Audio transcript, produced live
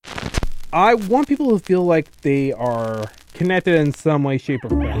I want people to feel like they are connected in some way, shape, or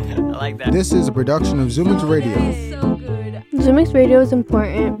form. I like that. This is a production of ZUMIX Radio. So good. ZUMIX Radio is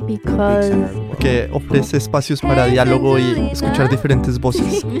important because que ofrece espacios para diálogo y escuchar diferentes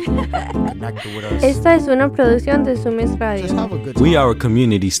voces. esta es una producción de ZUMIX Radio. We are a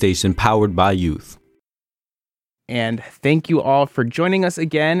community station powered by youth. And thank you all for joining us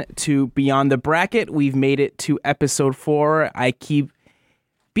again to Beyond the Bracket. We've made it to episode 4. I keep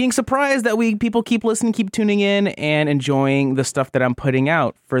being surprised that people keep listening, keep tuning in, and enjoying the stuff that I'm putting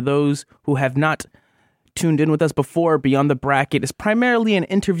out. For those who have not tuned in with us before, Beyond the Bracket is primarily an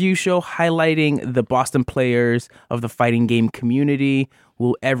interview show highlighting the Boston players of the fighting game community.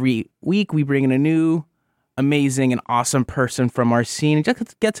 Every week we bring in a new, amazing, and awesome person from our scene and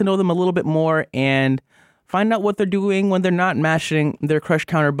just get to know them a little bit more and find out what they're doing when they're not mashing their crush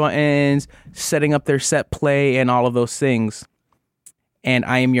counter buttons, setting up their set play, and all of those things. And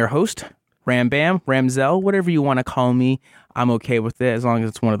I am your host, Ramzel, whatever you want to call me. I'm okay with it as long as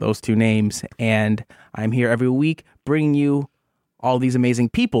it's one of those two names. And I'm here every week bringing you all these amazing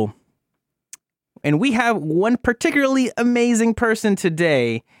people. And we have one particularly amazing person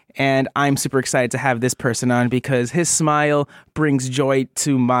today. And I'm super excited to have this person on because his smile brings joy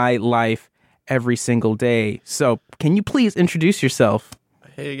to my life every single day. So can you please introduce yourself?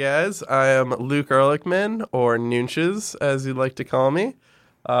 Hey guys, I am Luke Ehrlichman, or Noonches, as you'd like to call me.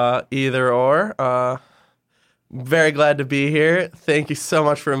 Either or. Very glad to be here. Thank you so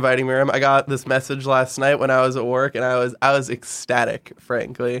much for inviting me, Ram. I got this message last night when I was at work, and I was ecstatic,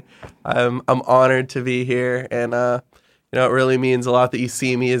 frankly. I'm honored to be here, and it really means a lot that you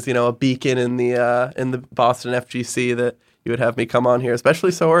see me as a beacon in the Boston FGC that you would have me come on here, especially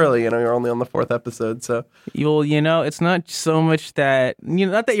so early. You're only on the 4th episode, so. It's not so much that,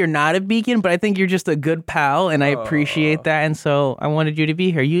 not that you're not a beacon, but I think you're just a good pal, and I appreciate that, and so I wanted you to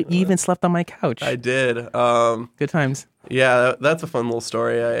be here. You even slept on my couch. I did. Good times. Yeah, that's a fun little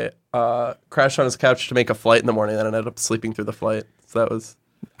story. I crashed on his couch to make a flight in the morning, and ended up sleeping through the flight, so that was.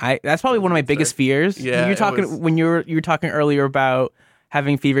 That's probably one of my biggest fears. Yeah, when you were talking earlier about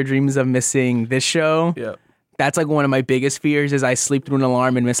having fever dreams of missing this show. Yeah. That's like one of my biggest fears is I sleep through an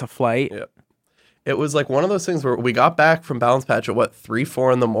alarm and miss a flight. Yeah. It was like one of those things where we got back from Balance Patch at 3,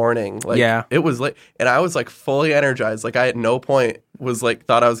 4 in the morning. Yeah. It was late, and I was like fully energized. Like I at no point was like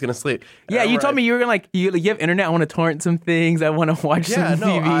thought I was gonna sleep. Yeah, you told me you were gonna like you have internet. I want to torrent some things. I want to watch some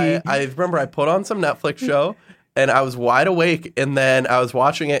TV. I remember I put on some Netflix show. And I was wide awake, and then I was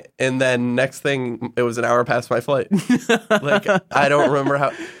watching it, and then next thing, it was an hour past my flight. Like, I don't remember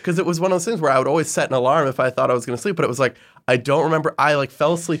how, because it was one of those things where I would always set an alarm if I thought I was going to sleep, but it was like, I don't remember, I like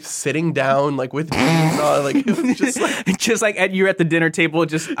fell asleep sitting down, like with jeans on, like, it was just like. Just like you're at the dinner table,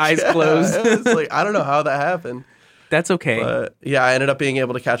 just eyes closed. It was like, I don't know how that happened. That's okay. But yeah, I ended up being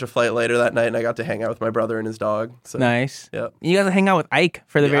able to catch a flight later that night, and I got to hang out with my brother and his dog. So, nice. Yeah. You got to hang out with Ike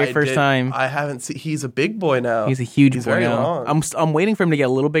for the very first time. I haven't seen. He's a big boy now. He's a huge boy very now. Long. I'm waiting for him to get a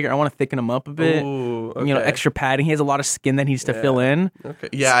little bigger. I want to thicken him up a bit. Ooh, okay. Extra padding. He has a lot of skin that he needs to fill in. Okay.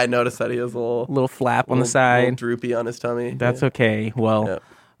 Yeah, I noticed that he has a little flap on the side. A little droopy on his tummy. That's okay. Well,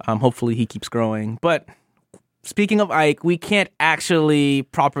 hopefully he keeps growing. But speaking of Ike, we can't actually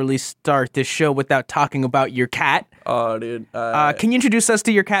properly start this show without talking about your cat. Oh, dude. Can you introduce us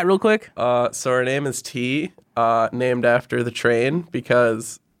to your cat real quick? So her name is T, named after the train,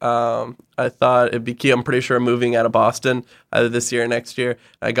 because I thought it'd be cute. I'm pretty sure I'm moving out of Boston either this year or next year.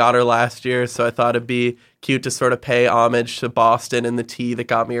 I got her last year, so I thought it'd be cute to sort of pay homage to Boston and the T that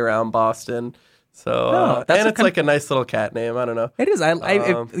got me around Boston. So, and it's like a nice little cat name. I don't know. It is.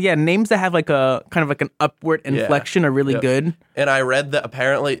 Names that have like a kind of like an upward inflection are really good. And I read that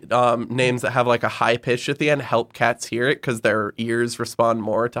apparently names that have like a high pitch at the end help cats hear it because their ears respond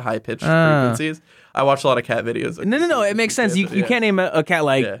more to high pitched frequencies. I watch a lot lot of cat videos. No. It makes sense. You can't name a cat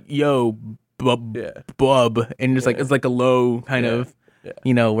like yo bub, and just like it's like a low kind of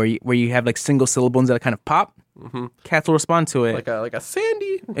where you have like single syllables that kind of pop. Mm-hmm. Cats will respond to it like a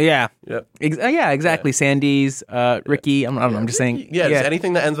Sandy. Yeah. Yep. Exactly. Yeah. Sandy's, Ricky. I'm just saying. Yeah. Just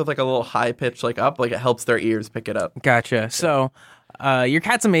anything that ends with like a little high pitch, like up, like it helps their ears pick it up. Gotcha. Yeah. So, your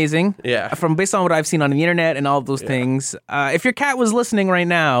cat's amazing. Yeah. Based on what I've seen on the internet and all of those things. If your cat was listening right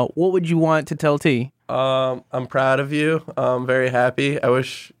now, what would you want to tell T? I'm proud of you. I'm very happy. I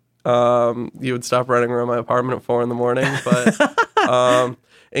wish you would stop running around my apartment at 4 a.m, but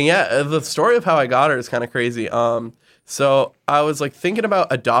and yeah, the story of how I got her is kind of crazy. So I was like thinking about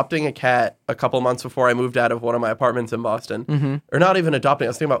adopting a cat a couple months before I moved out of one of my apartments in Boston, or not even adopting. I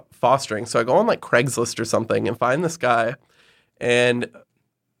was thinking about fostering. So I go on like Craigslist or something and find this guy, and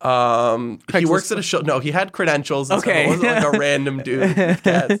He works at a show. No, he had credentials. And Okay. stuff. It wasn't like a random dude with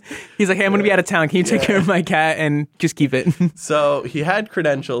cats. He's like, hey, I'm going to be out of town. Can you take care of my cat and just keep it? So he had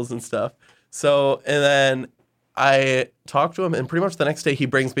credentials and stuff. So, and then I talked to him, and pretty much the next day he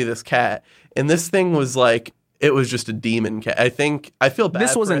brings me this cat. And this thing was like, it was just a demon cat. I feel bad.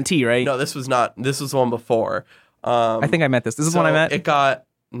 This wasn't T, right? No, this was not. This was the one before. I think I met this. This is the one I met?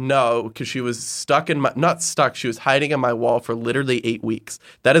 No, because she was not stuck, she was hiding in my wall for literally 8 weeks.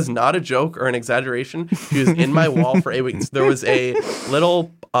 That is not a joke or an exaggeration. She was in my wall for 8 weeks. There was a little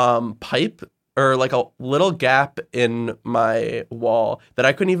pipe or like a little gap in my wall that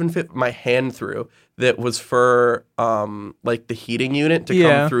I couldn't even fit my hand through that was for like the heating unit to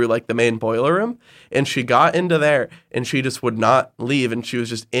come through like the main boiler room. And she got into there and she just would not leave. And she was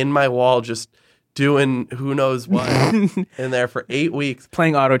just in my wall just doing who knows what in there for 8 weeks.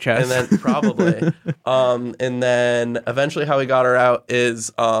 Playing auto chess. And then probably. And then eventually how we got her out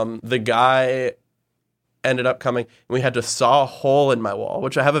is the guy ended up coming and we had to saw a hole in my wall,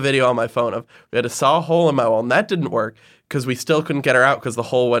 which I have a video on my phone of. We had to saw a hole in my wall and that didn't work because we still couldn't get her out because the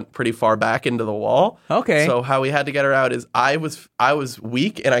hole went pretty far back into the wall. Okay. So how we had to get her out is I was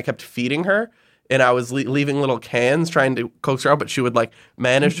weak and I kept feeding her. And I was leaving little cans trying to coax her out, but she would like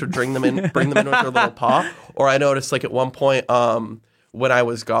manage to bring them in with her little paw. Or I noticed like at one point when I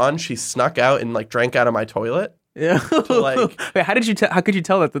was gone, she snuck out and like drank out of my toilet. Yeah. Like, wait, how could you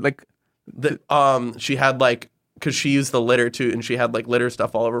tell that? Like, she had like, because she used the litter too, and she had like litter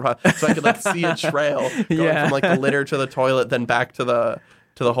stuff all over her, so I could like see a trail going from like the litter to the toilet, then back to the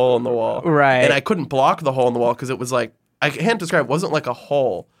hole in the wall. Right. And I couldn't block the hole in the wall because it was like I can't describe. It wasn't like a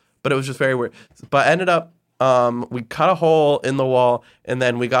hole. But it was just very weird. But ended up, we cut a hole in the wall, and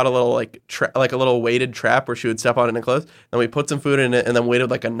then we got a little like a little weighted trap where she would step on it and close. And we put some food in it, and then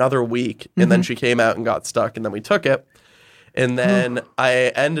waited like another week, and then she came out and got stuck, and then we took it. And then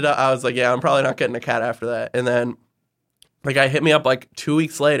I was like, yeah, I'm probably not getting a cat after that. And then the guy hit me up like 2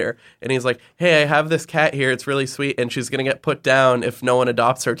 weeks later, and he's like, hey, I have this cat here. It's really sweet, and she's going to get put down if no one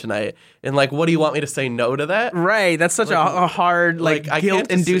adopts her tonight. And like, what do you want me to say no to that? Right. That's such a hard, like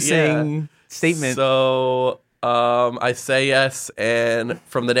guilt-inducing statement. So I say yes, and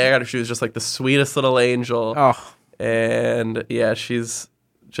from the day I got her, she was just like the sweetest little angel. Oh. And yeah, she's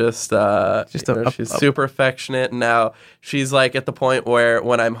she's she's super affectionate. Now she's like at the point where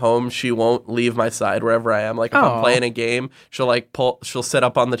when I'm home, she won't leave my side wherever I am. Like if I'm playing a game, she'll sit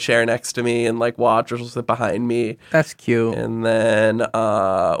up on the chair next to me and like watch, or she'll sit behind me. That's cute. And then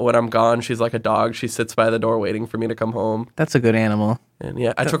when I'm gone, she's like a dog. She sits by the door waiting for me to come home. That's a good animal. And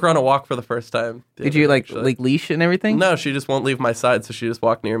yeah, I took her on a walk for the first time. Did you like leash and everything? No, she just won't leave my side, so she just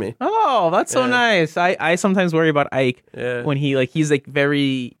walked near me. Oh, that's so nice. I sometimes worry about Ike when he's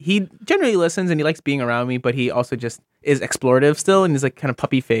he generally listens and he likes being around me, but he also just is explorative still, and he's like kind of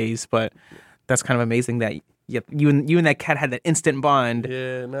puppy phase. But that's kind of amazing that you and that cat had that instant bond.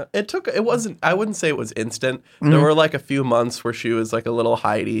 Yeah, no, it wasn't. I wouldn't say it was instant. There were like a few months where she was like a little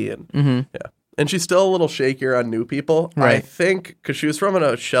hidey and yeah. And she's still a little shakier on new people. Right. I think because she was from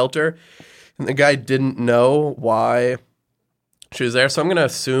a shelter and the guy didn't know why she was there. So I'm going to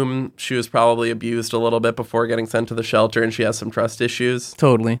assume she was probably abused a little bit before getting sent to the shelter and she has some trust issues.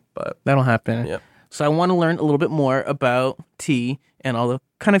 Totally. But that'll happen. Yeah. So I want to learn a little bit more about T and all the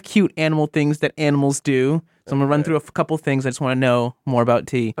kind of cute animal things that animals do. So I'm going to run through a couple things. I just want to know more about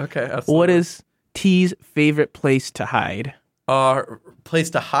T. Okay. Absolutely. What is T's favorite place to hide? Place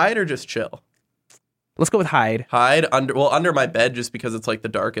to hide or just chill? Let's go with hide. Hide under my bed, just because it's like the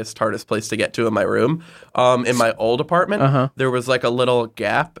darkest, hardest place to get to in my room. In my old apartment, there was like a little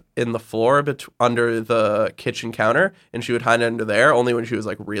gap in the floor under the kitchen counter, and she would hide under there only when she was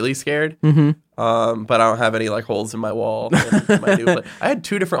like really scared. But I don't have any like holes in my wall. In my new place. I had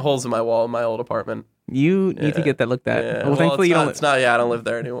 2 different holes in my wall in my old apartment. You need to get that looked at. Yeah. Well, thankfully you don't. It's not. Yeah, I don't live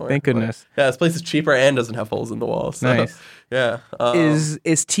there anymore. Thank goodness. But, yeah, this place is cheaper and doesn't have holes in the wall. So, nice. Yeah.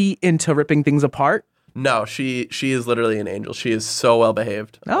 Is T into ripping things apart? No, she is literally an angel. She is so well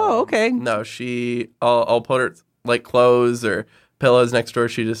behaved. Oh, okay. No, I'll put her like clothes or pillows next to her.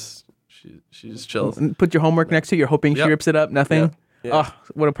 She just chills. Put your homework next to you. You're hoping she rips it up. Nothing. Yeah. Oh,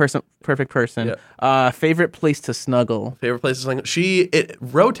 what a perfect person. Yeah. Favorite place to snuggle. Favorite place to snuggle. It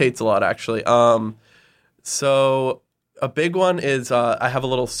rotates a lot actually. So a big one is I have a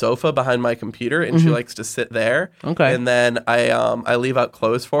little sofa behind my computer, and she likes to sit there. Okay. And then I leave out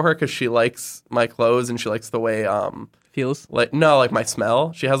clothes for her because she likes my clothes and she likes the way feels like my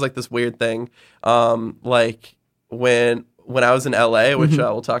smell. She has like this weird thing. Like when I was in LA, which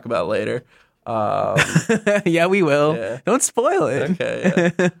we'll talk about later. Yeah, we will. Yeah. Don't spoil it.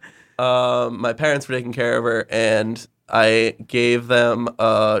 Okay. Yeah. My parents were taking care of her, and I gave them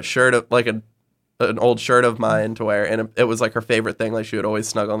a shirt of like an old shirt of mine to wear, and it was like her favorite thing. Like she would always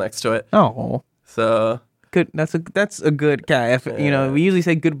snuggle next to it. Oh, so good. That's a good cat. You know, we usually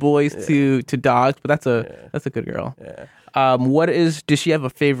say good boys to dogs, but that's a good girl. Yeah. Does she have a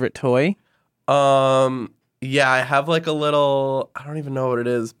favorite toy? Yeah, I have like a little, I don't even know what it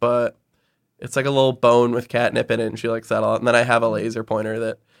is, but it's like a little bone with catnip in it, and she likes that a lot. And then I have a laser pointer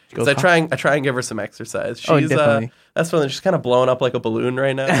that, because I try and give her some exercise. She's definitely. That's when she's kind of blowing up like a balloon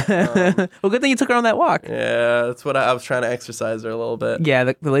right now. Well, good thing you took her on that walk. Yeah, that's what I was trying to exercise her a little bit. Yeah,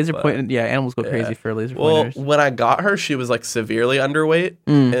 the laser pointer. Yeah, animals go crazy for laser pointers. Well, when I got her, she was like severely underweight,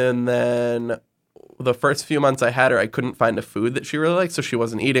 and then the first few months I had her, I couldn't find a food that she really liked, so she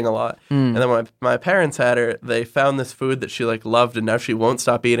wasn't eating a lot. And then when my parents had her, they found this food that she like loved, and now she won't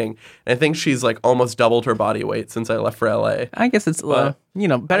stop eating. And I think she's like almost doubled her body weight since I left for LA. I guess it's better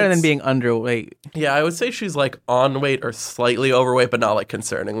than being underweight. Yeah, I would say she's like on weight or slightly overweight, but not like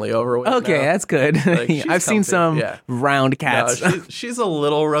concerningly overweight. Okay, now. That's good. Like, I've seen some round cats. No, she's a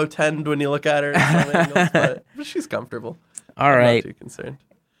little rotund when you look at her, in some angles, but she's comfortable. All right. I'm not too concerned.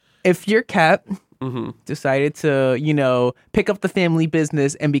 If your cat decided to, pick up the family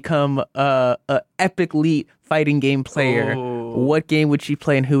business and become a epic elite fighting game player, what game would she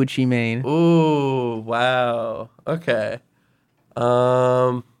play and who would she main? Ooh, wow. Okay.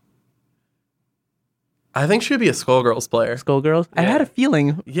 I think she would be a Skullgirls player. Skullgirls? Yeah. I had a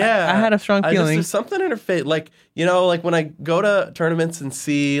feeling. Yeah. I had a strong feeling. There's something in her face. Like, like when I go to tournaments and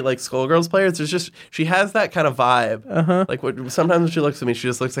see like Skullgirls players, she has that kind of vibe. Uh-huh. Like sometimes when she looks at me, she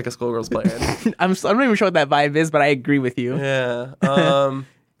just looks like a Skullgirls player. I'm not even sure what that vibe is, but I agree with you. Yeah. Are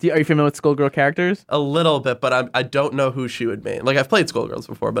you familiar with Skullgirl characters? A little bit, but I don't know who she would main. Like I've played Skullgirls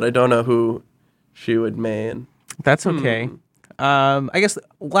before, but I don't know who she would main. That's okay. I guess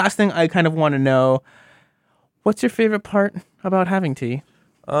last thing I kind of want to know, what's your favorite part about having tea?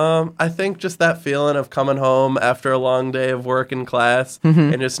 I think just that feeling of coming home after a long day of work and class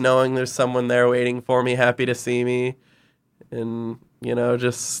and just knowing there's someone there waiting for me, happy to see me. And,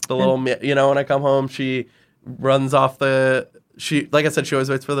 just the little, when I come home, she runs off like I said, she always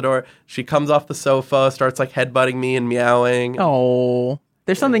waits for the door. She comes off the sofa, starts like headbutting me and meowing. Oh,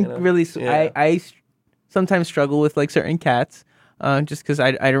 there's something really, I sometimes struggle with like certain cats. Just because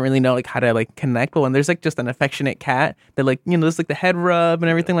I don't really know like how to like connect, but when there's like just an affectionate cat that like there's like the head rub and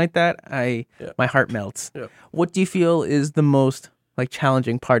everything like that, my heart melts. Yeah. What do you feel is the most like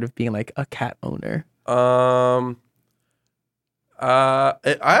challenging part of being like a cat owner? I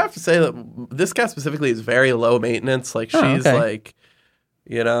have to say that this cat specifically is very low maintenance. Like she's like,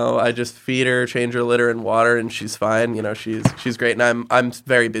 I just feed her, change her litter and water, and she's fine. She's great, and I'm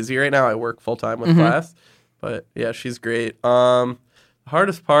very busy right now. I work full time with class. But yeah, she's great.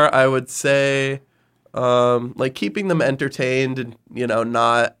 Hardest part, I would say, like keeping them entertained and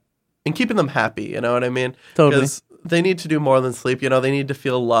and keeping them happy. You know what I mean? Totally. Because they need to do more than sleep. They need to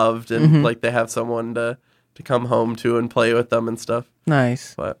feel loved and like they have someone to come home to and play with them and stuff.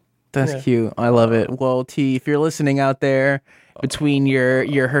 Nice. But that's cute. I love it. Well, T, if you're listening out there between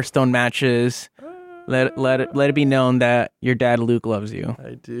your Hearthstone matches, let it be known that your dad Luke loves you.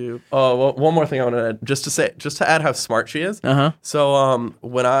 I do. Oh, well, one more thing I want to add, just to add how smart she is. So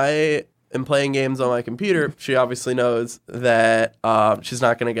when I am playing games on my computer, she obviously knows that she's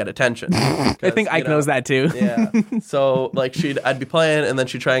not going to get attention. I think Ike knows that too. Yeah. So like I'd be playing and then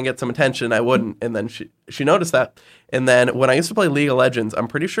she'd try and get some attention. I wouldn't, and then she noticed that. And then when I used to play League of Legends, I'm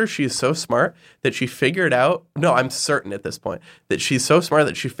pretty sure she's so smart that she figured out. No, I'm certain at this point that she's so smart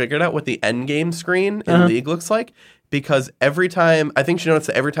that she figured out what the end game screen in League looks like. Because I think she noticed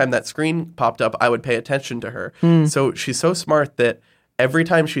that every time that screen popped up, I would pay attention to her. So she's so smart that every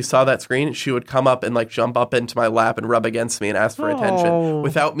time she saw that screen, she would come up and like jump up into my lap and rub against me and ask for attention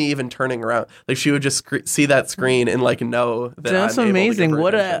without me even turning around. Like she would just see that screen and like know that that's I'm amazing.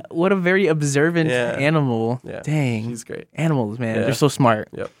 Able to give her What a very observant animal. Yeah. Dang, she's great. Animals, man, they're so smart.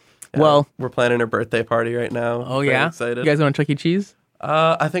 Yep. Well, we're planning her birthday party right now. Oh yeah, excited. You guys going to Chuck E. Cheese?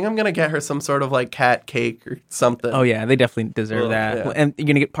 I think I'm gonna get her some sort of like cat cake or something. Oh yeah, they definitely deserve that. Yeah. And you're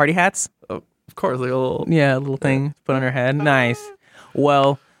gonna get party hats? Oh, of course, like a little thing to put on her head. Nice.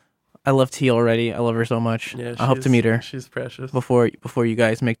 Well, I love T already. I love her so much. Yeah, I hope to meet her. She's precious. Before you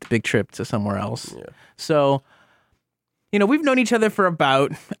guys make the big trip to somewhere else. Yeah. So, we've known each other for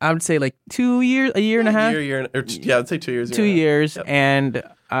about, I would say like 2 years, a year and a half. I'd say 2 years. 2 years, yep. And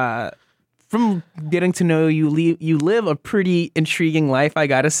from getting to know you, you live a pretty intriguing life. I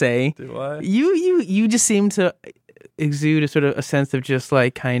gotta say. Do I? You just seem to exude a sort of a sense of just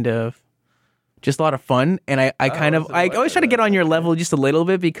like kind of. Just a lot of fun, and I always try to get on your level just a little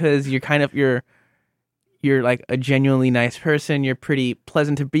bit because you're you're like a genuinely nice person. You're pretty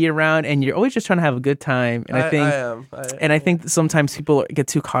pleasant to be around, and you're always just trying to have a good time. And I am. I think that sometimes people get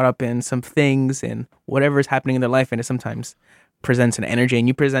too caught up in some things and whatever is happening in their life, and it sometimes presents an energy, and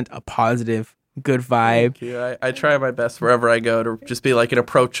you present a positive, good vibe. Thank you. I try my best wherever I go to just be like an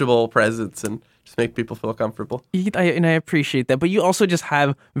approachable presence and just make people feel comfortable. And I appreciate that. But you also just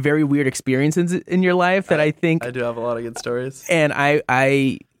have very weird experiences in your life that I think... I do have a lot of good stories. And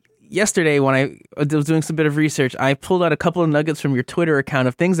I yesterday, when I was doing some bit of research, I pulled out a couple of nuggets from your Twitter account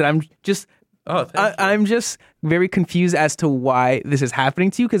of things that I'm just... I'm just very confused as to why this is happening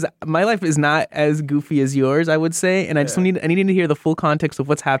to you, because my life is not as goofy as yours, I would say, and I need to hear the full context of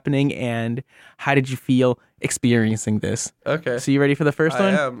what's happening and how did you feel experiencing this. Okay. So you ready for the first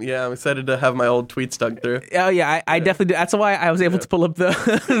one? I am. Yeah, I'm excited to have my old tweets dug through. Oh yeah, I definitely do. That's why I was able to pull up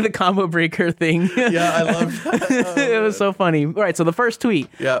the combo breaker thing. Yeah, I love that. It was so funny. All right, so the first tweet.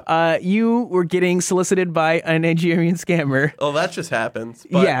 Yeah. You were getting solicited by a Nigerian scammer. Oh, that just happens.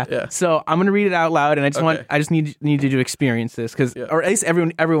 But, yeah. So I'm gonna read it out loud, and I just need you to experience this, because or at least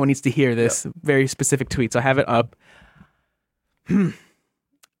everyone needs to hear this very specific tweet. So I have it up.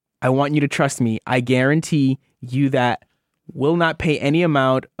 I want you to trust me. I guarantee you that will not pay any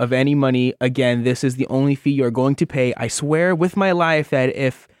amount of any money again. This is the only fee you're going to pay. I swear with my life that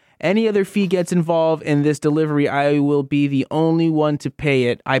if any other fee gets involved in this delivery, I will be the only one to pay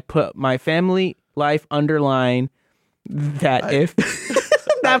it. I put my family life underline that if...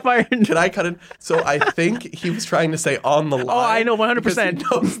 that part. Can I cut it? So I think he was trying to say on the line. Oh, I know 100%. Because he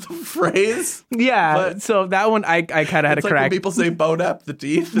knows the phrase. Yeah. But so that one I kind of had to like crack. When people say bone up the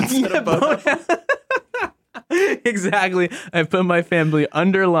teeth instead of bone up. Exactly. I put my family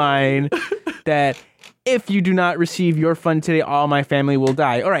underline that if you do not receive your fund today, all my family will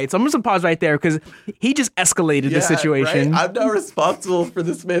die. All right, so I'm just going to pause right there because he just escalated the situation. Right? I'm not responsible for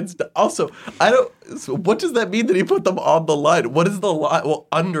this man's... Also, so what does that mean that he put them on the line? What is the line? Well,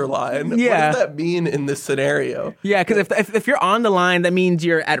 underline. Yeah. What does that mean in this scenario? Yeah, because if you're on the line, that means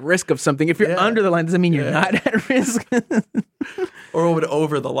you're at risk of something. If you're under the line, doesn't mean you're not at risk. Or what would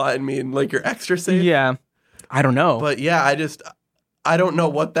over the line mean? Like you're extra safe? Yeah. I don't know. But yeah, I don't know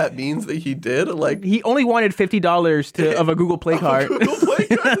what that means that he did. Like he only wanted $50 of a Google Play card. Google Play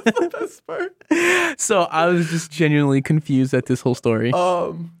card is the best part. So I was just genuinely confused at this whole story.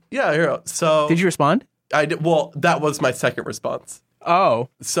 Yeah. Here. So did you respond? I did. Well, that was my second response. Oh.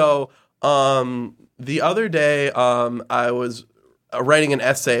 So the other day I was writing an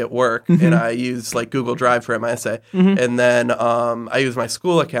essay at work, and I used like Google Drive to write my essay, and then I used my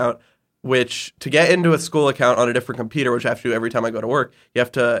school account. Which, to get into a school account on a different computer, which I have to do every time I go to work, you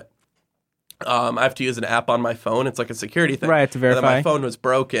have to, I have to use an app on my phone. It's like a security thing. Right, to verify. And then my phone was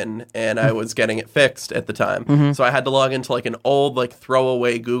broken, and I was getting it fixed at the time. So I had to log into like an old, like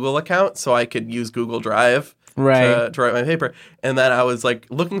throwaway Google account so I could use Google Drive to write my paper. And then I was like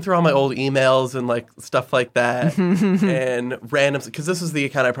looking through all my old emails and like stuff like that, and random, because this was the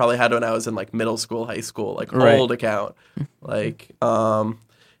account I probably had when I was in like middle school, high school, like old account, like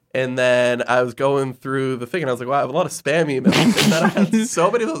And then I was going through the thing, and I was like, wow, I have a lot of spam emails. And then I had so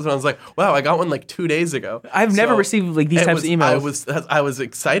many of those, and I was like, wow, I got one like 2 days ago. I've never received like these types of emails. I was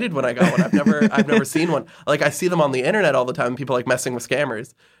excited when I got one. I've never seen one. Like I see them on the internet all the time, people like messing with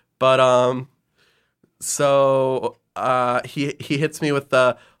scammers. But so he hits me with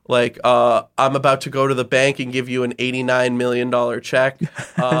the like, I'm about to go to the bank and give you an $89 million check.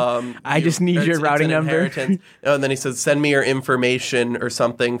 I just need your routing number. And then he says, send me your information or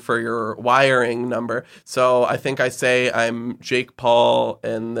something for your wiring number. So I think I say I'm Jake Paul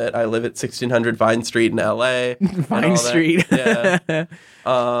and that I live at 1600 Vine Street in LA. Vine Street. Yeah.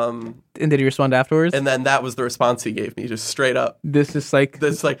 And did he respond afterwards? And then that was the response he gave me, just straight up. This like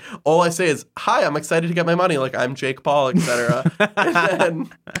all I say is, hi, I'm excited to get my money, like I'm Jake Paul, etc. And then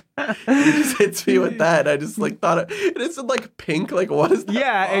he just hits me with that. I just like thought it's like pink, like what is that?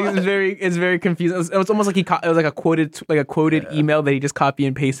 Yeah, it's very confusing. It was almost like it was like a quoted email that he just copy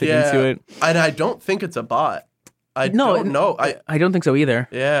and pasted into it. And I don't think it's a bot. I don't know. I don't think so either.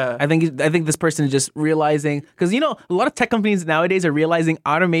 Yeah. I think this person is just realizing, because, a lot of tech companies nowadays are realizing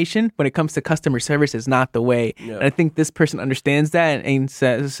automation when it comes to customer service is not the way. Yeah. And I think this person understands that and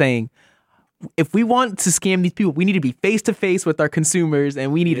saying, if we want to scam these people, we need to be face-to-face with our consumers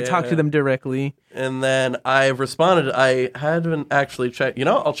and we need to talk to them directly. And then I responded. I hadn't actually checked.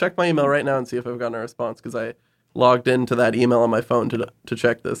 I'll check my email right now and see if I've gotten a response, because I logged into that email on my phone to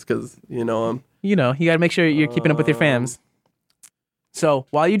check this, because, you got to make sure you're keeping up with your fams. So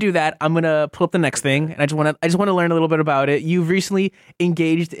while you do that, I'm going to pull up the next thing, and I just want to learn a little bit about it. You've recently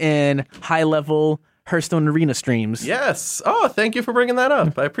engaged in high-level Hearthstone Arena streams. Yes. Oh, thank you for bringing that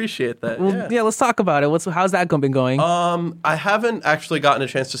up. I appreciate that. Well, yeah, let's talk about it. How's that been going? I haven't actually gotten a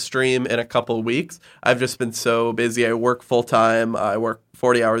chance to stream in a couple of weeks. I've just been so busy. I work full time. I work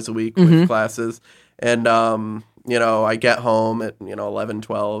 40 hours a week with classes. And, I get home at, 11,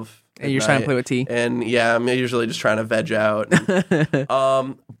 12. And you're trying to play with T. And yeah, I'm usually just trying to veg out.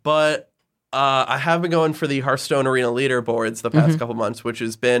 But I have been going for the Hearthstone Arena leaderboards the past couple months, which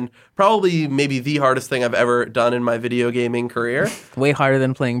has been probably maybe the hardest thing I've ever done in my video gaming career. Way harder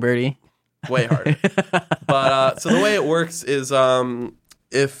than playing Birdie. Way harder. But so the way it works is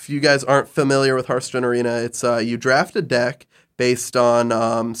if you guys aren't familiar with Hearthstone Arena, it's you draft a deck based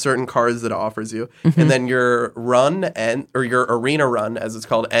on certain cards that it offers you. And then your your arena run, as it's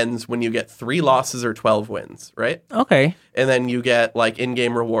called, ends when you get 3 losses or 12 wins, right? Okay. And then you get like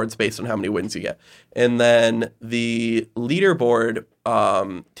in-game rewards based on how many wins you get. And then the leaderboard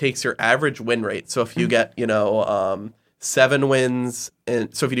takes your average win rate. So if you get, 7 wins,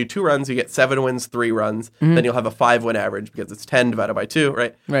 and so if you do 2 runs, you get 7 wins, 3 runs, then you'll have a 5-win average because it's 10 divided by 2,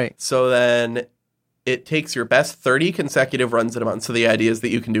 right? Right. So then it takes your best 30 consecutive runs in a month. So the idea is that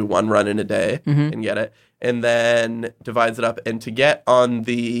you can do 1 run in a day and get it, and then divides it up. And to get on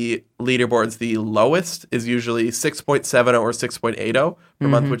the leaderboards, the lowest is usually 6.70 or 6.80 per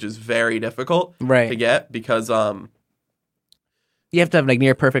month, which is very difficult to get because you have to have like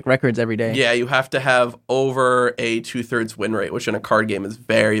near perfect records every day. Yeah, you have to have over a 2/3 win rate, which in a card game is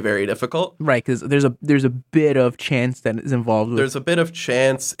very, very difficult. Right, because there's a bit of chance that is involved. There's a bit of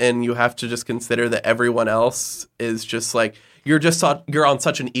chance, and you have to just consider that everyone else is just like you're on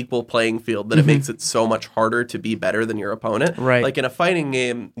such an equal playing field that it makes it so much harder to be better than your opponent. Right, like in a fighting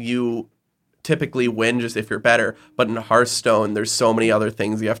game, you typically win just if you're better, but in Hearthstone there's so many other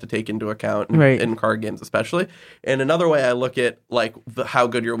things you have to take into account in card games especially. And another way I look at like how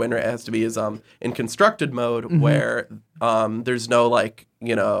good your win rate has to be is in constructed mode where there's no like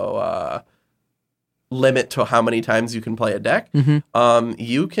limit to how many times you can play a deck.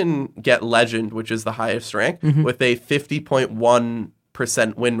 You can get legend, which is the highest rank, with a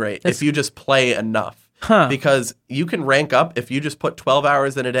 50.1% win rate if you just play enough. Because you can rank up if you just put 12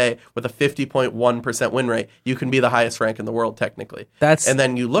 hours in a day with a 50.1% win rate, you can be the highest rank in the world technically. And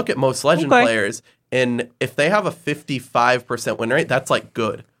then you look at most legend players, and if they have a 55% win rate, that's like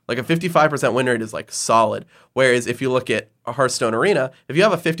good. Like a 55% win rate is like solid. Whereas if you look at a Hearthstone Arena, if you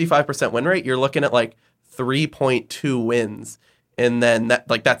have a 55% win rate, you're looking at like 3.2 wins. And then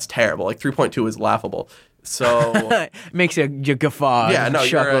that's terrible. Like 3.2 is laughable. So makes you guffaw. Yeah, no,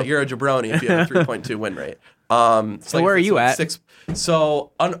 you're a jabroni if you have a 3.2 win rate. So where are you at?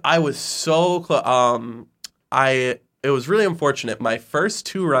 I was so close. It was really unfortunate. My first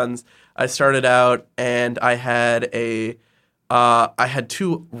 2 runs, I started out and I had I had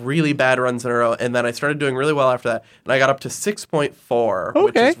 2 really bad runs in a row, and then I started doing really well after that, and I got up to 6.4,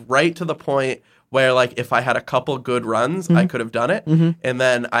 which is right to the point where, like, if I had a couple good runs, I could have done it. And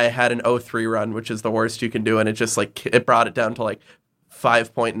then I had an 0-3 run, which is the worst you can do, and it just, like, it brought it down to, like,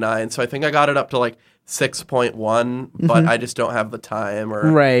 5.9. So I think I got it up to, like, 6.1, but I just don't have the time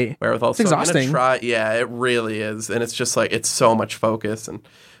or wherewithal. It's exhausting. I'm gonna try. Yeah, it really is. And it's just, like, it's so much focus.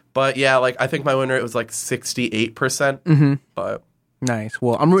 But, yeah, like, I think my win rate was, like, 68%. But nice.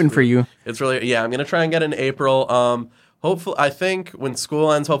 Well, I'm rooting for you. It's really, yeah, I'm going to try and get in April. Hopefully, I think when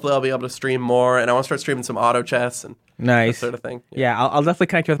school ends, hopefully I'll be able to stream more, and I want to start streaming some auto chess and that sort of thing. Yeah, I'll definitely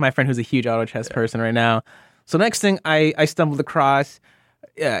connect you with my friend who's a huge auto chess person right now. So next thing I stumbled across,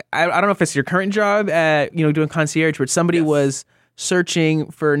 I don't know if it's your current job at doing concierge, where somebody was searching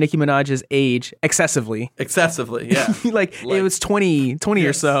for Nicki Minaj's age excessively. Excessively, yeah. like it was 20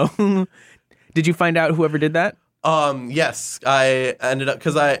 or so. Did you find out whoever did that? Yes, I ended up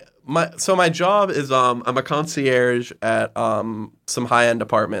because my job is I'm a concierge at some high-end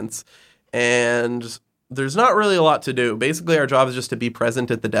apartments, and there's not really a lot to do. Basically, our job is just to be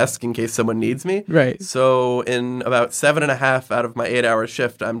present at the desk in case someone needs me. Right. So in about 7.5 out of my 8-hour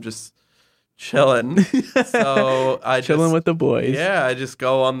shift, I'm just chilling. So chilling with the boys. Yeah, I just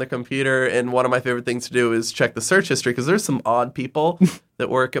go on the computer, and one of my favorite things to do is check the search history because there's some odd people that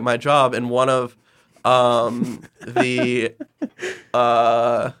work at my job, and one of one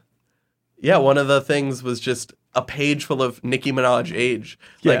of the things was just a page full of Nicki Minaj age.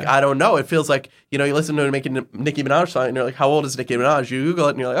 Like, I don't know. It feels like, you listen to a Nicki Minaj song and you're like, how old is Nicki Minaj? You Google it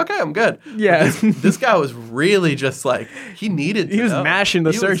and you're like, okay, I'm good. Yeah. This guy was really just like, he was mashing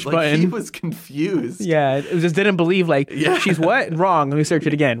the search button. He was confused. Yeah. It just didn't believe, she's what? Wrong. Let me search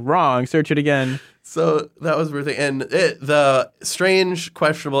it again. Wrong. Search it again. So that was weird thing. And the strange,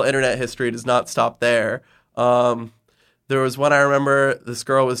 questionable internet history does not stop there. There was one I remember. This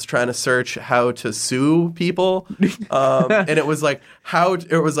girl was trying to search how to sue people, and it was like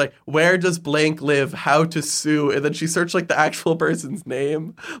where does blank live? How to sue, and then she searched like the actual person's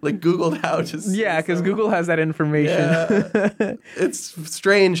name, like Googled how to sue. Yeah, because Google has that information. Yeah. It's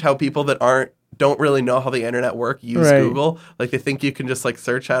strange how people that don't really know how the internet works use Google. Like they think you can just like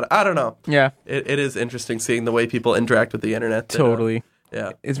search how to, I don't know. Yeah. It is interesting seeing the way people interact with the internet. Totally.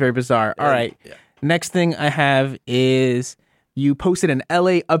 Yeah. It's very bizarre. All right. Yeah. Next thing I have is you posted an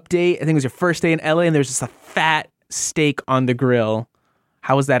LA update. I think it was your first day in LA, and there's just a fat steak on the grill.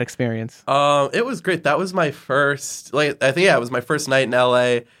 How was that experience? It was great. That was my first, it was my first night in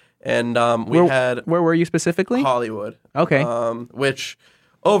LA, and where were you specifically? Hollywood. Okay. Which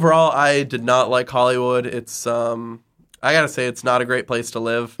overall I did not like Hollywood. It's I gotta say, it's not a great place to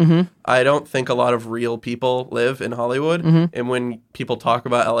live. Mm-hmm. I don't think a lot of real people live in Hollywood. Mm-hmm. And when people talk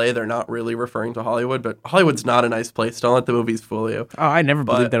about LA, they're not really referring to Hollywood. But Hollywood's not a nice place. Don't let the movies fool you. Oh, I never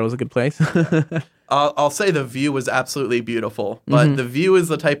believed that it was a good place. I'll say the view was absolutely beautiful. But the view is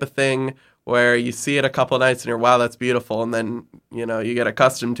the type of thing where you see it a couple nights and you're, wow, that's beautiful. And then, you get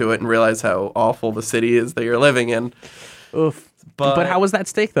accustomed to it and realize how awful the city is that you're living in. Oof. But how was that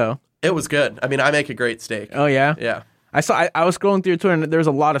steak, though? It was good. I mean, I make a great steak. Oh, yeah? Yeah. I was scrolling through Twitter, and there's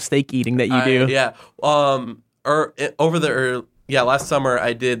a lot of steak eating that you do. Yeah. Last summer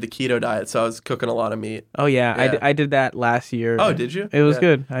I did the keto diet, so I was cooking a lot of meat. Oh, yeah. I did that last year. Oh, did you? It was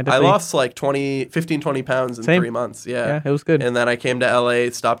good. I lost like 20 pounds in 3 months. Yeah. Yeah, it was good. And then I came to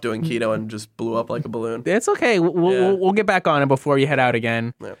LA, stopped doing keto, and just blew up like a balloon. It's okay. We'll get back on it before you head out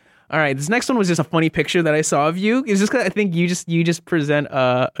again. Yeah. All right, this next one was just a funny picture that I saw of you. It's just 'cause I think you just present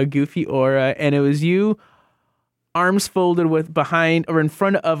a goofy aura, and it was you, arms folded with behind or in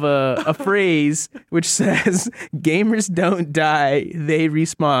front of a phrase which says, "Gamers don't die, they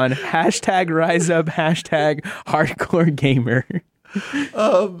respawn." # rise up, # hardcore gamer.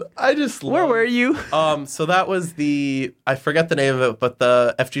 I just Where were you? So that was I forget the name of it, but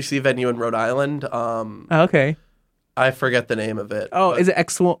the FGC venue in Rhode Island. Okay. I forget the name of it. Oh, is it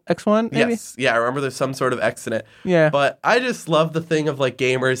X1 maybe? Yes. Yeah, I remember there's some sort of X in it. Yeah. But I just love the thing of like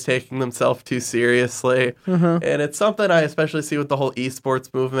gamers taking themselves too seriously. And it's something I especially see with the whole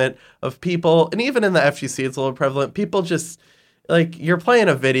esports movement of people, and even in the FGC it's a little prevalent, people just like, you're playing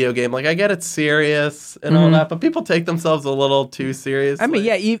a video game. Like, I get it's serious and all that, but people take themselves a little too seriously. I mean,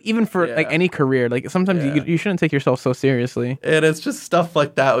 yeah, even for like any career, like sometimes you shouldn't take yourself so seriously. And it's just stuff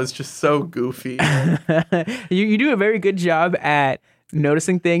like that was just so goofy. You do a very good job at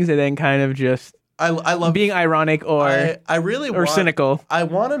noticing things and then kind of just I love being ironic or I really or cynical. I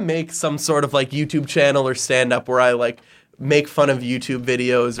want to make some sort of like YouTube channel or stand up where I like make fun of YouTube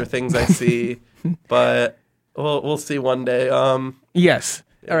videos or things I see, but we'll see one day. Yes.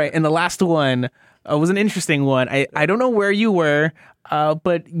 All right. And the last one was an interesting one. I don't know where you were,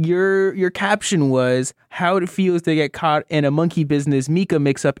 but your caption was how it feels to get caught in a monkey business Mika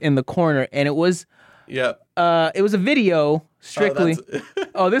mix up in the corner, and it was it was a video strictly.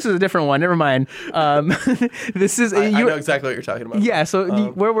 Oh, this is a different one. Never mind. This is. I know exactly what you're talking about. Yeah.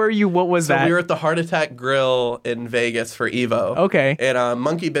 So where were you? What was that? We were at the Heart Attack Grill in Vegas for Evo. Okay. And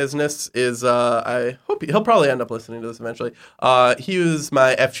Monkey Business is. I hope he'll probably end up listening to this eventually. He was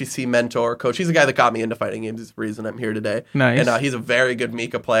my FGC mentor, coach. He's the guy that got me into fighting games. He's the reason I'm here today. Nice. And he's a very good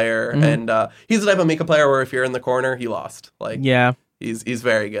Mika player. And he's the type of Mika player where if you're in the corner, he lost. Like yeah. He's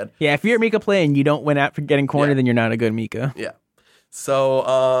very good. Yeah, if you're a Mika player and you don't win out for getting cornered, then you're not a good Mika. Yeah.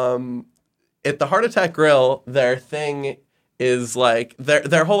 So at the Heart Attack Grill, their thing is like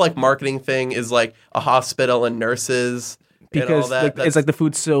their whole like marketing thing is like a hospital and nurses because and all that. It's like the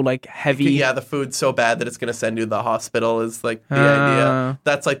food's so like heavy. Yeah, the food's so bad that it's gonna send you to the hospital is like the idea.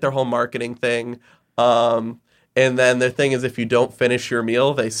 That's like their whole marketing thing. And then their thing is if you don't finish your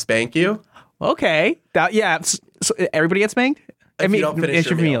meal, they spank you. Okay. So everybody gets spanked? If you don't finish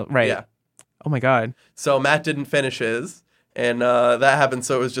your meal. Right. Yeah. Oh my God. So Matt didn't finish his, and that happened.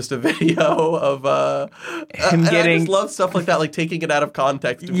 So it was just a video of him getting. I just love stuff like that, like taking it out of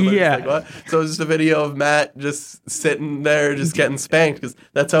context. Yeah. Like, what? So it was just a video of Matt just sitting there, just getting spanked because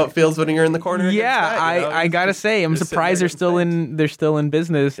that's how it feels when you're in the corner. Yeah, I gotta say, I'm surprised they're still in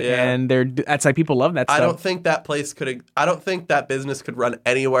business, and that's like people love that stuff. I don't think that place I don't think that business could run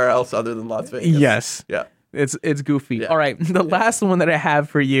anywhere else other than Las Vegas. Yes. Yeah. It's goofy. Yeah. All right. The last one that I have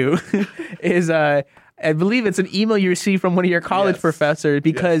for you is I believe it's an email you received from one of your college professors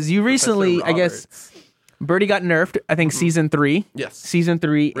because you recently, I guess, Birdie got nerfed, I think season 3. Yes. Season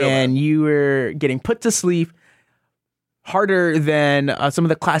 3. Real and bad. You were getting put to sleep harder than some of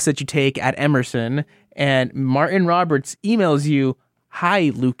the class that you take at Emerson. And Martin Roberts emails you,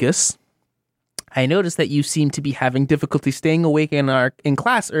 "Hi, Lucas. I noticed that you seem to be having difficulty staying awake in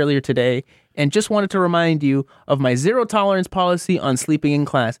class earlier today, and just wanted to remind you of my zero tolerance policy on sleeping in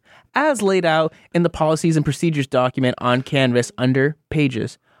class, as laid out in the policies and procedures document on Canvas under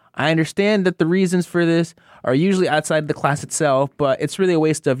Pages. I understand that the reasons for this are usually outside the class itself, but it's really a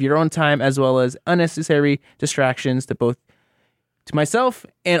waste of your own time as well as unnecessary distractions to myself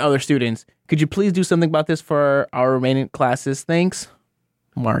and other students. Could you please do something about this for our remaining classes? Thanks,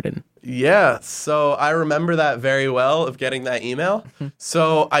 Martin. Yeah, so I remember that very well of getting that email.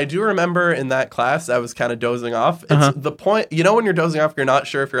 So I do remember in that class I was kind of dozing off. It's the point, when you're dozing off, you're not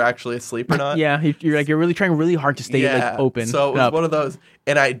sure if you're actually asleep or not. Yeah, you're really trying really hard to stay open. So it was one of those.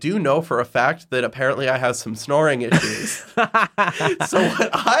 And I do know for a fact that apparently I have some snoring issues. So what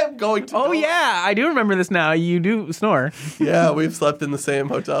I'm going to yeah, I do remember this now. You do snore. Yeah, we've slept in the same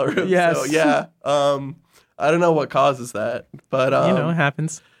hotel room. Yes. So yeah, I don't know what causes that, but it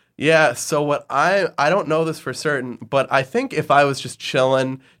happens. Yeah, so what I don't know this for certain, but I think if I was just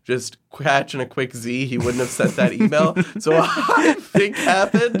chilling, just catching a quick Z, he wouldn't have sent that email. So what I think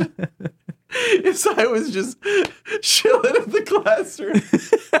happened is I was just chilling in the classroom.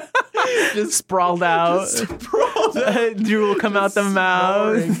 Just sprawled out. Drool will come out the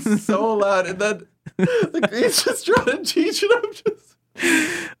mouth. So loud. And then he's just trying to teach and I'm just...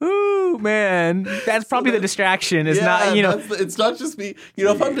 Ooh, man. That's probably the distraction. It's not, it's not just me.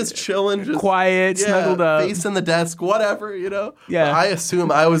 If I'm just chilling, just quiet, snuggled up, face in the desk, whatever, Yeah. But I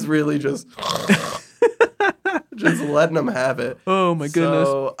assume I was really just letting them have it. Oh, my goodness.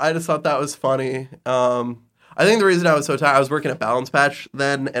 So I just thought that was funny. I think the reason I was so tired, I was working at Balance Patch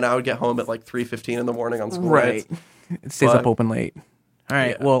then, and I would get home at like 3:15 in the morning on school nights. It stays up open late. All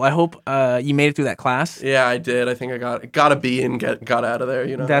right. Yeah. Well, I hope you made it through that class. Yeah, I did. I think I got a B and got out of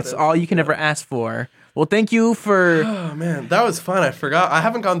there. That's all you can ever ask for. Well, thank you for... Oh, man. That was fun. I forgot. I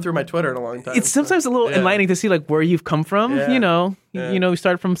haven't gone through my Twitter in a long time. It's sometimes a little enlightening to see where you've come from. Yeah. We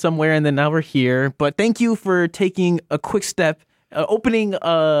started from somewhere and then now we're here. But thank you for taking a quick step, opening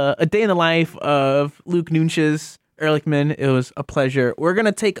a day in the life of Luke Noonches Ehrlichman. It was a pleasure. We're going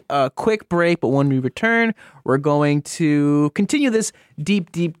to take a quick break, but when we return, we're going to continue this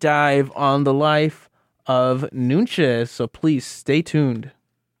deep, deep dive on the life of Noonches. So please stay tuned.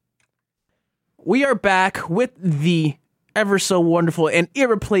 We are back with the ever so wonderful and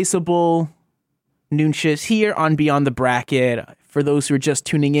irreplaceable Noonches here on Beyond the Bracket. For those who are just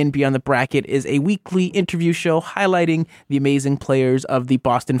tuning in, Beyond the Bracket is a weekly interview show highlighting the amazing players of the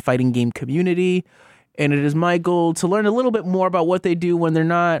Boston fighting game community. And it is my goal to learn a little bit more about what they do when they're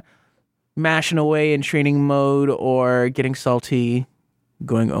not mashing away in training mode or getting salty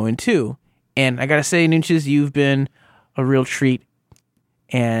going 0-2. And I gotta say, Noonches, you've been a real treat.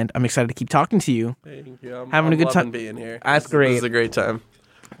 And I'm excited to keep talking to you. Thank you. I'm a good time being here. That's great. This is a great time.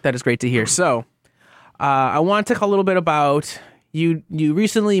 That is great to hear. So, I want to talk a little bit about you. You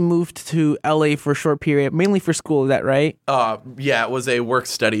recently moved to LA for a short period, mainly for school. Is that right? Yeah, it was a work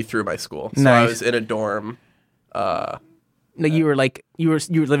study through my school. So nice. I was in a dorm. You were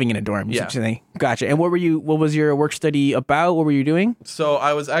living in a dorm. Yeah. Gotcha. And what was your work study about? What were you doing? So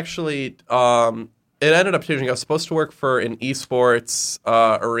I was actually, it ended up changing. I was supposed to work for an esports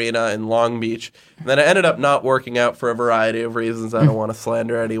arena in Long Beach. And then I ended up not working out for a variety of reasons. I don't want to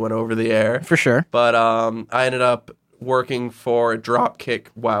slander anyone over the air. For sure. But I ended up working for Dropkick.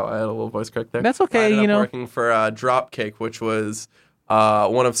 Wow, I had a little voice crack there. That's okay, I ended up working for Dropkick, which was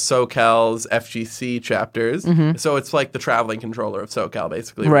one of SoCal's FGC chapters. Mm-hmm. So it's like the traveling controller of SoCal,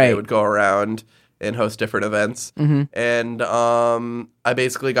 basically. Where they would go around and host different events. Mm-hmm. And I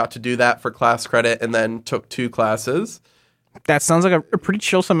basically got to do that for class credit and then took 2 classes. That sounds like a pretty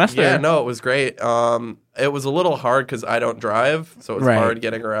chill semester. Yeah, no, it was great. It was a little hard because I don't drive, so it's hard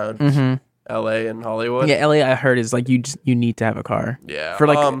getting around LA and Hollywood. Yeah, LA I heard is like you need to have a car. Yeah. For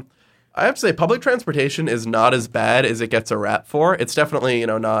I have to say, public transportation is not as bad as it gets a rap for. It's definitely,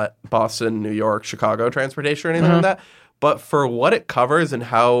 not Boston, New York, Chicago transportation or anything like that. But for what it covers and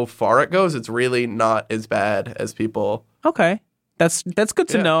how far it goes, it's really not as bad as people. Okay, that's good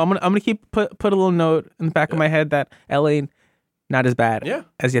to know. I'm gonna keep put a little note in the back of my head that LA not as bad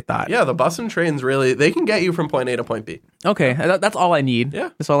as you thought. Yeah, the bus and trains really they can get you from point A to point B. Okay, that's all I need. Yeah,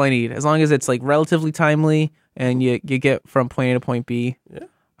 that's all I need. As long as it's like relatively timely and you get from point A to point B. Yeah,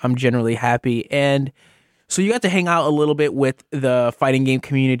 I'm generally happy. And so you got to hang out a little bit with the fighting game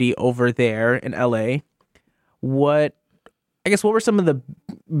community over there in LA. What were some of the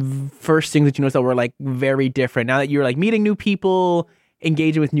first things that you noticed that were like very different now that you're like meeting new people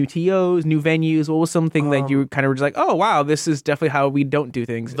engaging with new TOs, new venues? What was something that you kind of were just like, oh, wow, this is definitely how we don't do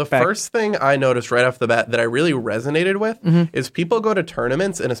things? The first thing I noticed right off the bat that I really resonated with is people go to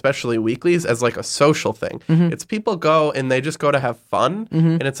tournaments, and especially weeklies, as like a social thing. It's people go and they just go to have fun,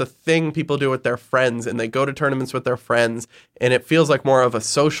 and it's a thing people do with their friends, and they go to tournaments with their friends, and it feels like more of a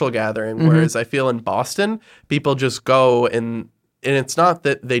social gathering, whereas I feel in Boston, people just go and it's not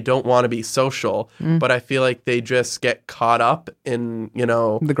that they don't want to be social, but I feel like they just get caught up in,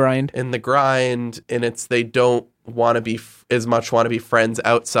 the grind. And it's they don't want to be want to be friends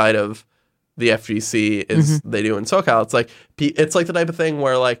outside of the FGC as they do in SoCal. It's like the type of thing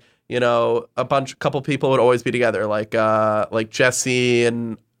where like, couple people would always be together, like Jesse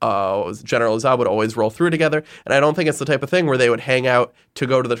and General Azab would always roll through together, and I don't think it's the type of thing where they would hang out to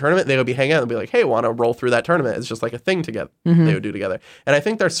go to the tournament. They would be hanging out and be like, hey, want to roll through that tournament? It's just like a thing together they would do together. And I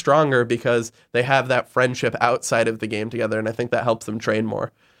think they're stronger because they have that friendship outside of the game together, and I think that helps them train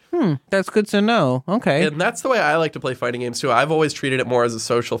more. That's good to know. Okay. And that's the way I like to play fighting games too. I've always treated it more as a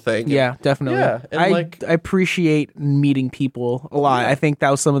social thing. Yeah, definitely. Yeah, and I appreciate meeting people a lot. I think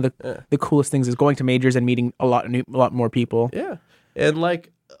that was some of the coolest things, is going to majors and meeting a lot more people. Yeah. And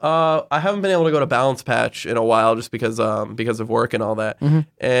like I haven't been able to go to Balance Patch in a while just because of work and all that.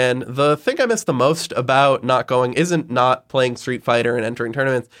 And the thing I miss the most about not going isn't not playing Street Fighter and entering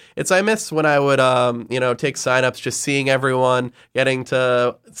tournaments. It's I miss when I would take signups, just seeing everyone, getting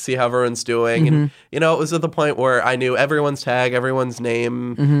to see how everyone's doing. And it was at the point where I knew everyone's tag, everyone's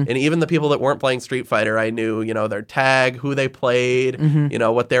name, and even the people that weren't playing Street Fighter, I knew, their tag, who they played,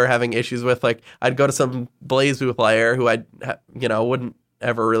 what they were having issues with. Like I'd go to some BlazBlue player who I wouldn't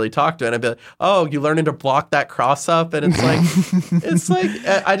ever really talk to, and I'd be like, oh, you learning to block that cross up? And it's like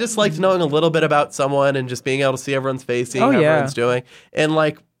I just liked knowing a little bit about someone and just being able to see everyone's face, seeing how everyone's doing. And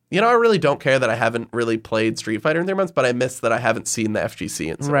like, I really don't care that I haven't really played Street Fighter in 3 months, but I miss that I haven't seen the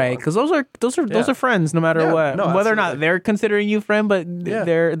FGC in so long. Because those are friends no matter what. No, whether or not they're considering you friend, but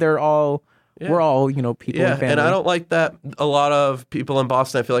they're all we're all, people in family. And I don't like that a lot of people in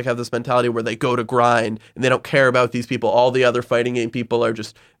Boston, I feel like, have this mentality where they go to grind and they don't care about these people. All the other fighting game people are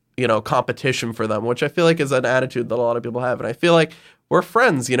just, competition for them, which I feel like is an attitude that a lot of people have. And I feel like we're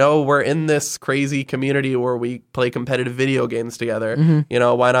friends, we're in this crazy community where we play competitive video games together.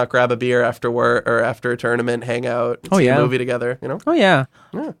 Why not grab a beer after work or after a tournament, hang out, see a movie together, Oh, yeah.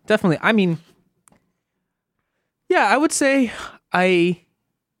 Definitely. I mean, I would say I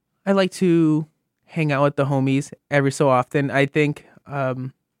like to hang out with the homies every so often. I think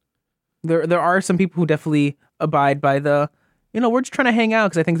there are some people who definitely abide by the, we're just trying to hang out,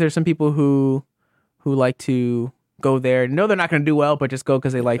 because I think there's some people who like to go there. No, they're not going to do well, but just go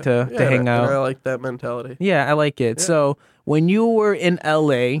because they like to hang out. I like that mentality. Yeah, I like it. Yeah. So when you were in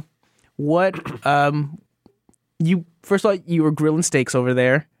LA, what first of all, you were grilling steaks over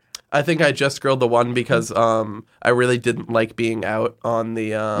there. I think I just grilled the one because I really didn't like being out on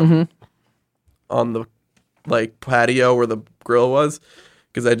the on the like patio where the grill was,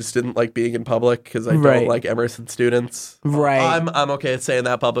 because I just didn't like being in public, because I don't like Emerson students. Right. I'm okay at saying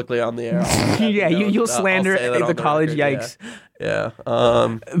that publicly on the air. You'll slander the college. Yikes. Yeah.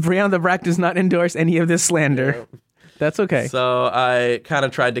 Beyond the Brack does not endorse any of this slander. Yeah. That's okay. So I kind of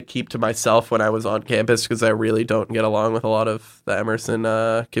tried to keep to myself when I was on campus, because I really don't get along with a lot of the Emerson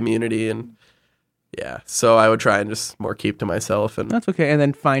community, and so I would try and just more keep to myself. And that's okay. And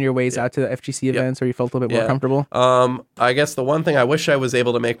then find your ways out to the FGC events where you felt a little bit more comfortable. I guess the one thing I wish I was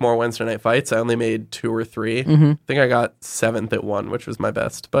able to make more Wednesday night fights. I only made 2 or 3. I think I got 7th at one, which was my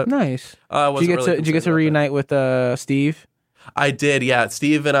best. But nice. Did you get to reunite with Steve? I did, yeah.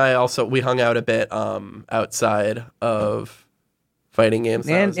 Steve and I we hung out a bit outside of fighting games.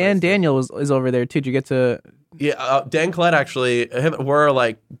 And nice. Daniel is over there too. Did you get to... Yeah, Dan Collette, actually, we're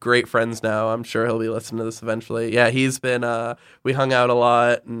like great friends now. I'm sure he'll be listening to this eventually. Yeah, he's been, we hung out a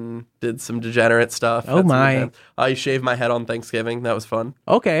lot and did some degenerate stuff. Oh my. I shaved my head on Thanksgiving. That was fun.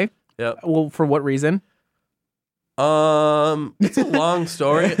 Okay. Yeah. Well, for what reason? It's a long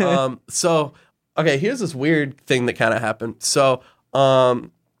story. Okay, here's this weird thing that kind of happened. So,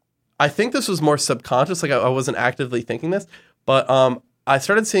 I think this was more subconscious. Like I wasn't actively thinking this, but I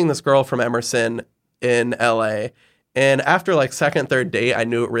started seeing this girl from Emerson in LA, and after like second, third date, I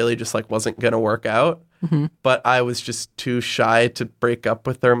knew it really just like wasn't gonna work out. But I was just too shy to break up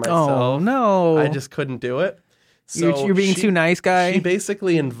with her myself. Oh no! I just couldn't do it. So you're being too nice, guy. She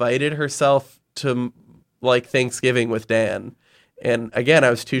basically invited herself to like Thanksgiving with Dan. And again,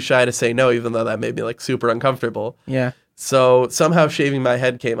 I was too shy to say no, even though that made me like super uncomfortable. Yeah. So somehow shaving my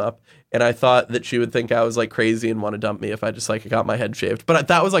head came up, and I thought that she would think I was like crazy and want to dump me if I just like got my head shaved. But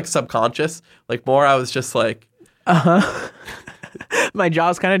that was like subconscious. Like more, I was just like, My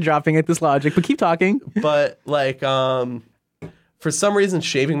jaw's kind of dropping at this logic, but keep talking. But like, for some reason,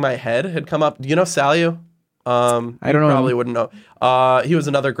 shaving my head had come up. Do you know Salyu? I don't know. Probably wouldn't know. He was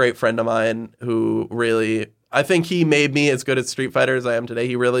another great friend of mine who really, I think he made me as good at Street Fighter as I am today.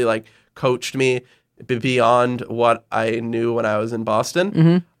 He really like coached me beyond what I knew when I was in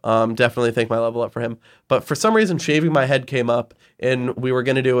Boston. Definitely think my level up for him. But for some reason, shaving my head came up, and we were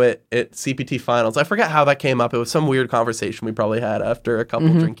going to do it at CPT finals. I forget how that came up. It was some weird conversation we probably had after a couple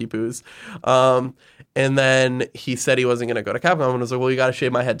drinky poos. And then he said he wasn't going to go to Capcom, and I was like, well, you got to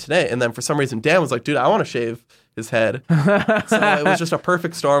shave my head today. And then for some reason, Dan was like, dude, I want to shave his head. So it was just a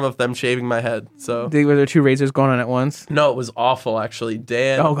perfect storm of them shaving my head. So Were there two razors going on at once? no, it was awful, actually.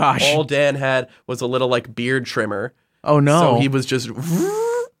 Dan, Oh, gosh. all Dan had was a little like beard trimmer. Oh, no. So he was just,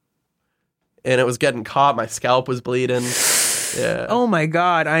 and it was getting caught. My scalp was bleeding. Yeah. Oh my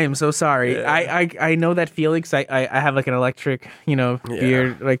God, I am so sorry. Yeah. I know that feeling because I have like an electric,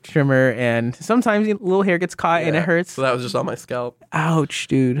 beard like trimmer, and sometimes a little hair gets caught and it hurts. So that was just on my scalp. Ouch,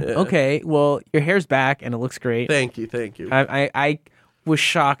 dude. Yeah. Okay, well, your hair's back and it looks great. Thank you. I was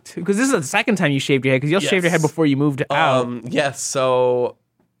shocked because this is the second time you shaved your head because you also shaved your head before you moved out. Yes. So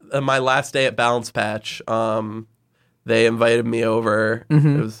my last day at Balance Patch, they invited me over.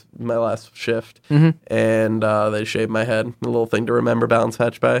 It was my last shift, and they shaved my head. A little thing to remember Balance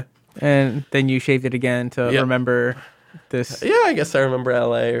Patch by. And then you shaved it again to remember this. Yeah, I guess I remember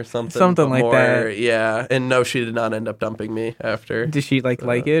LA or something. Something like that. Yeah, and no, she did not end up dumping me after. Did she like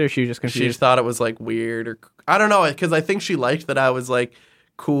it, or she was just She confused? just thought it was like weird, or I don't know, because I think she liked that I was like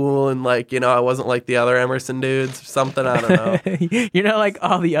cool and like, I wasn't like the other Emerson dudes or something. I don't know. You're not like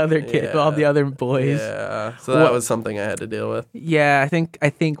all the other kids, all the other boys. Yeah, so that was something I had to deal with. Yeah, I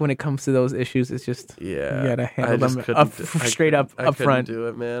think when it comes to those issues, it's just you gotta handle them straight up I front. couldn't do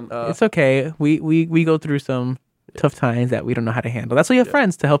it, man. It's okay. We go through some tough times that we don't know how to handle. That's why you have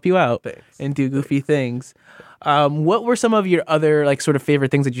friends to help you out and do goofy things. What were some of your other like sort of favorite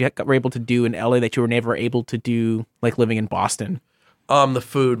things that you were able to do in LA that you were never able to do like living in Boston? The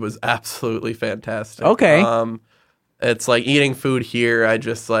food was absolutely fantastic. Okay. It's like eating food here, I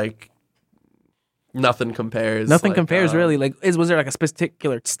just like nothing compares. Nothing compares really. Like was there like a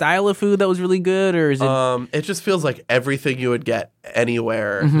particular style of food that was really good, or is it it just feels like everything you would get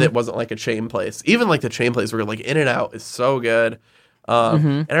anywhere that wasn't like a chain place. Even like the chain place where like In-N-Out is so good.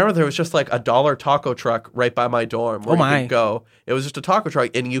 And I remember there was just like $1 taco truck right by my dorm where you could go. It was just a taco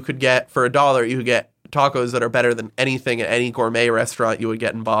truck, and you could get for $1, you could get tacos that are better than anything at any gourmet restaurant you would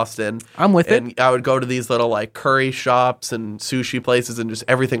get in Boston. I'm with it. And I would go to these little like curry shops and sushi places, and just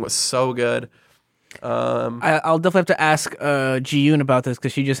everything was so good. I'll definitely have to ask Ji-yoon about this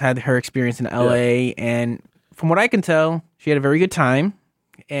because she just had her experience in LA, and from what I can tell, she had a very good time.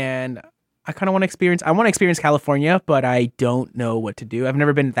 And I kind of want to experience California, but I don't know what to do. I've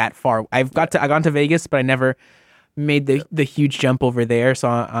never been that far. I've gone to Vegas, but I never made the huge jump over there, so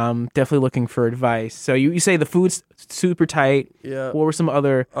I'm definitely looking for advice. So you say the food's super tight. Yeah. What were some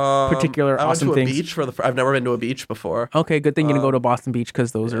other particular awesome things? I went to a beach I've never been to a beach before. Okay, good thing you didn't go to Boston Beach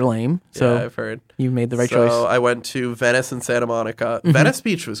because those are lame. So yeah, I've heard. You made the right choice. So I went to Venice and Santa Monica. Venice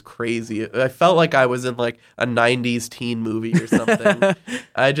Beach was crazy. I felt like I was in like a 90s teen movie or something.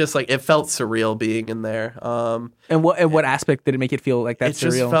 I just like, it felt surreal being in there. And what aspect did it make it feel like that's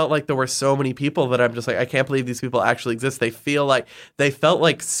surreal? It just felt like there were so many people that I'm just like, I can't believe these people actually exist. They felt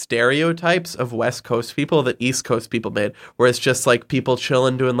like stereotypes of West Coast people that East Coast people made, where it's just like people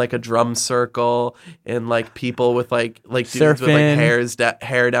chilling doing like a drum circle, and like people with like dudes with like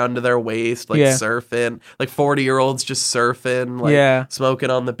hair down to their waist, like surfing, like 40-year-olds just surfing, like smoking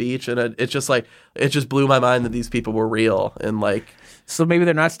on the beach, and it just blew my mind that these people were real. And like, so maybe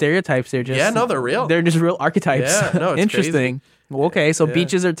they're not stereotypes, they're just they're real. They're just real archetypes. Yeah, no, it's interesting. Crazy. Well, okay, so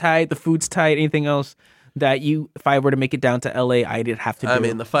beaches are tight, the food's tight. Anything else that if I were to make it down to LA, I'd have to do? I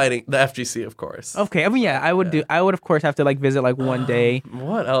mean, the FGC, of course. Okay, I mean, I would of course have to like visit like one day.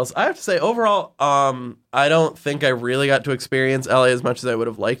 What else? I have to say, overall, I don't think I really got to experience LA as much as I would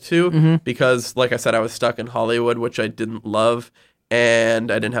have liked to, because like I said, I was stuck in Hollywood, which I didn't love, and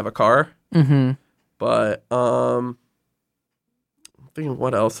I didn't have a car. But I'm thinking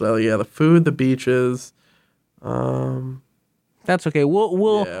what else? Oh yeah, the food, the beaches. That's okay.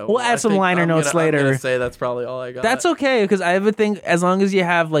 We'll add some liner notes later. I'm gonna say that's probably all I got. That's okay, because I would think as long as you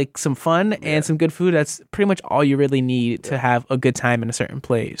have like some fun and some good food, that's pretty much all you really need to have a good time in a certain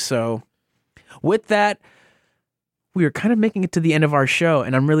place. So with that, we were kind of making it to the end of our show,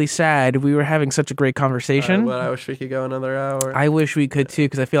 and I'm really sad. We were having such a great conversation. But I wish we could go another hour. I wish we could too,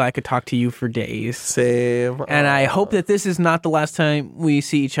 because I feel like I could talk to you for days. Same. And I hope that this is not the last time we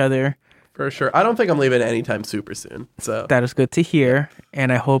see each other. For sure. I don't think I'm leaving anytime super soon. So That is good to hear,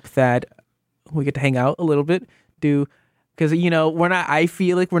 and I hope that we get to hang out a little bit. Because we're not. I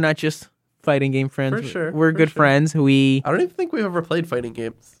feel like we're not just fighting game friends. For sure. We're good friends. I don't even think we've ever played fighting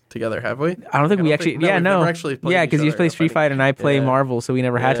games together, have we? I don't think we actually. We've never actually played Yeah, each because you other play in a Street fighting Fighter and I play game. Marvel, so we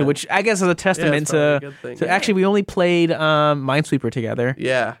never had to. Yeah. Which I guess is a testament it's probably a to. good thing. So Yeah. actually, we only played Minesweeper together.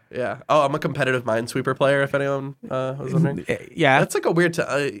 Yeah. Oh, I'm a competitive Minesweeper player, if anyone was wondering. Yeah, That's like a weird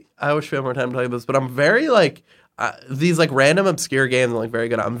I wish we had more time to tell you this, but I'm very like these like random obscure games I'm like very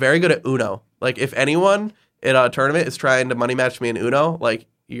good at. I'm very good at Uno. Like if anyone in a tournament is trying to money match me in Uno, like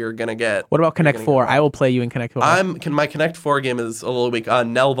you're gonna get. What about Connect 4? I will play you in Connect 4. My Connect 4 game is a little weak.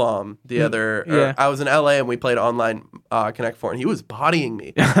 Nelvom, the other. Yeah. I was in LA and we played online Connect 4, and he was bodying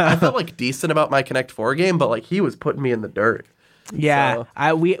me. I felt like decent about my Connect 4 game, but like he was putting me in the dirt. Yeah,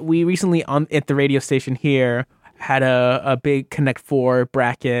 So. we recently at the radio station here had a big Connect 4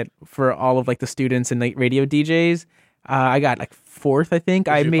 bracket for all of like the students and like radio DJs. I got like fourth, I think.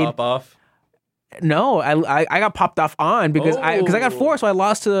 Did you pop off? No, I got popped off on because I got fourth, so I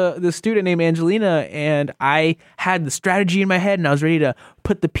lost to the student named Angelina, and I had the strategy in my head, and I was ready to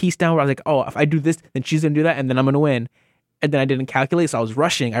put the piece down where I was like, oh, if I do this, then she's gonna do that, and then I'm gonna win. And then I didn't calculate, so I was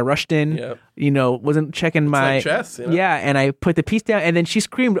rushing. I rushed in, wasn't checking my like chess, Yeah, and I put the piece down, and then she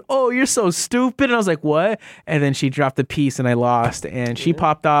screamed, "Oh, you're so stupid!" And I was like, "What?" And then she dropped the piece, and I lost, and she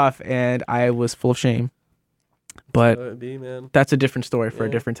popped off, and I was full of shame. But that's a different story for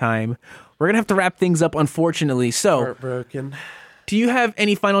a different time. We're going to have to wrap things up, unfortunately. So, Heartbroken. Do you have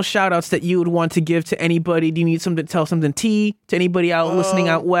any final shout outs that you would want to give to anybody? Do you need something to tell something to anybody out listening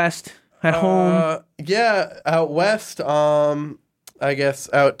out west, at home? Yeah, out west. I guess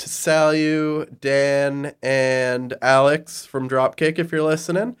out to Salu, Dan, and Alex from Dropkick if you're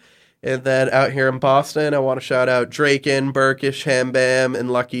listening. And then out here in Boston, I want to shout out Draken, Burkish, Hambam,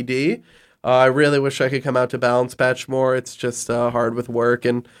 and Lucky D. I really wish I could come out to Balance Patch more. It's just hard with work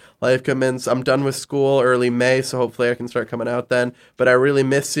and life commitments. I'm done with school early May, so hopefully I can start coming out then. But I really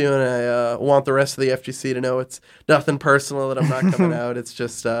miss you, and I want the rest of the FGC to know it's nothing personal that I'm not coming out. It's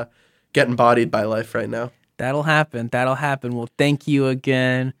just getting bodied by life right now. That'll happen. Well, thank you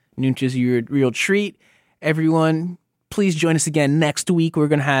again. Noonches, you're a real treat. Everyone, please join us again next week. We're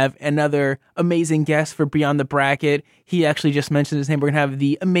going to have another amazing guest for Beyond the Bracket. He actually just mentioned his name. We're going to have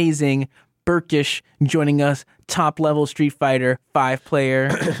the amazing Burkish joining us, top-level Street Fighter 5 player,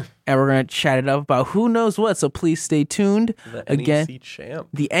 and we're going to chat it up about who knows what, so please stay tuned. The again, NEC champ.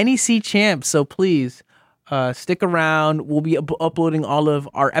 The NEC champ, so please stick around. We'll be uploading all of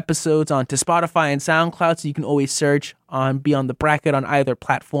our episodes onto Spotify and SoundCloud, so you can always search on Beyond the Bracket on either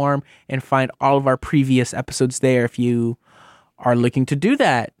platform and find all of our previous episodes there if you are looking to do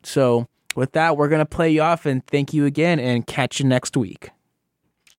that. So with that, we're going to play you off, and thank you again, and catch you next week.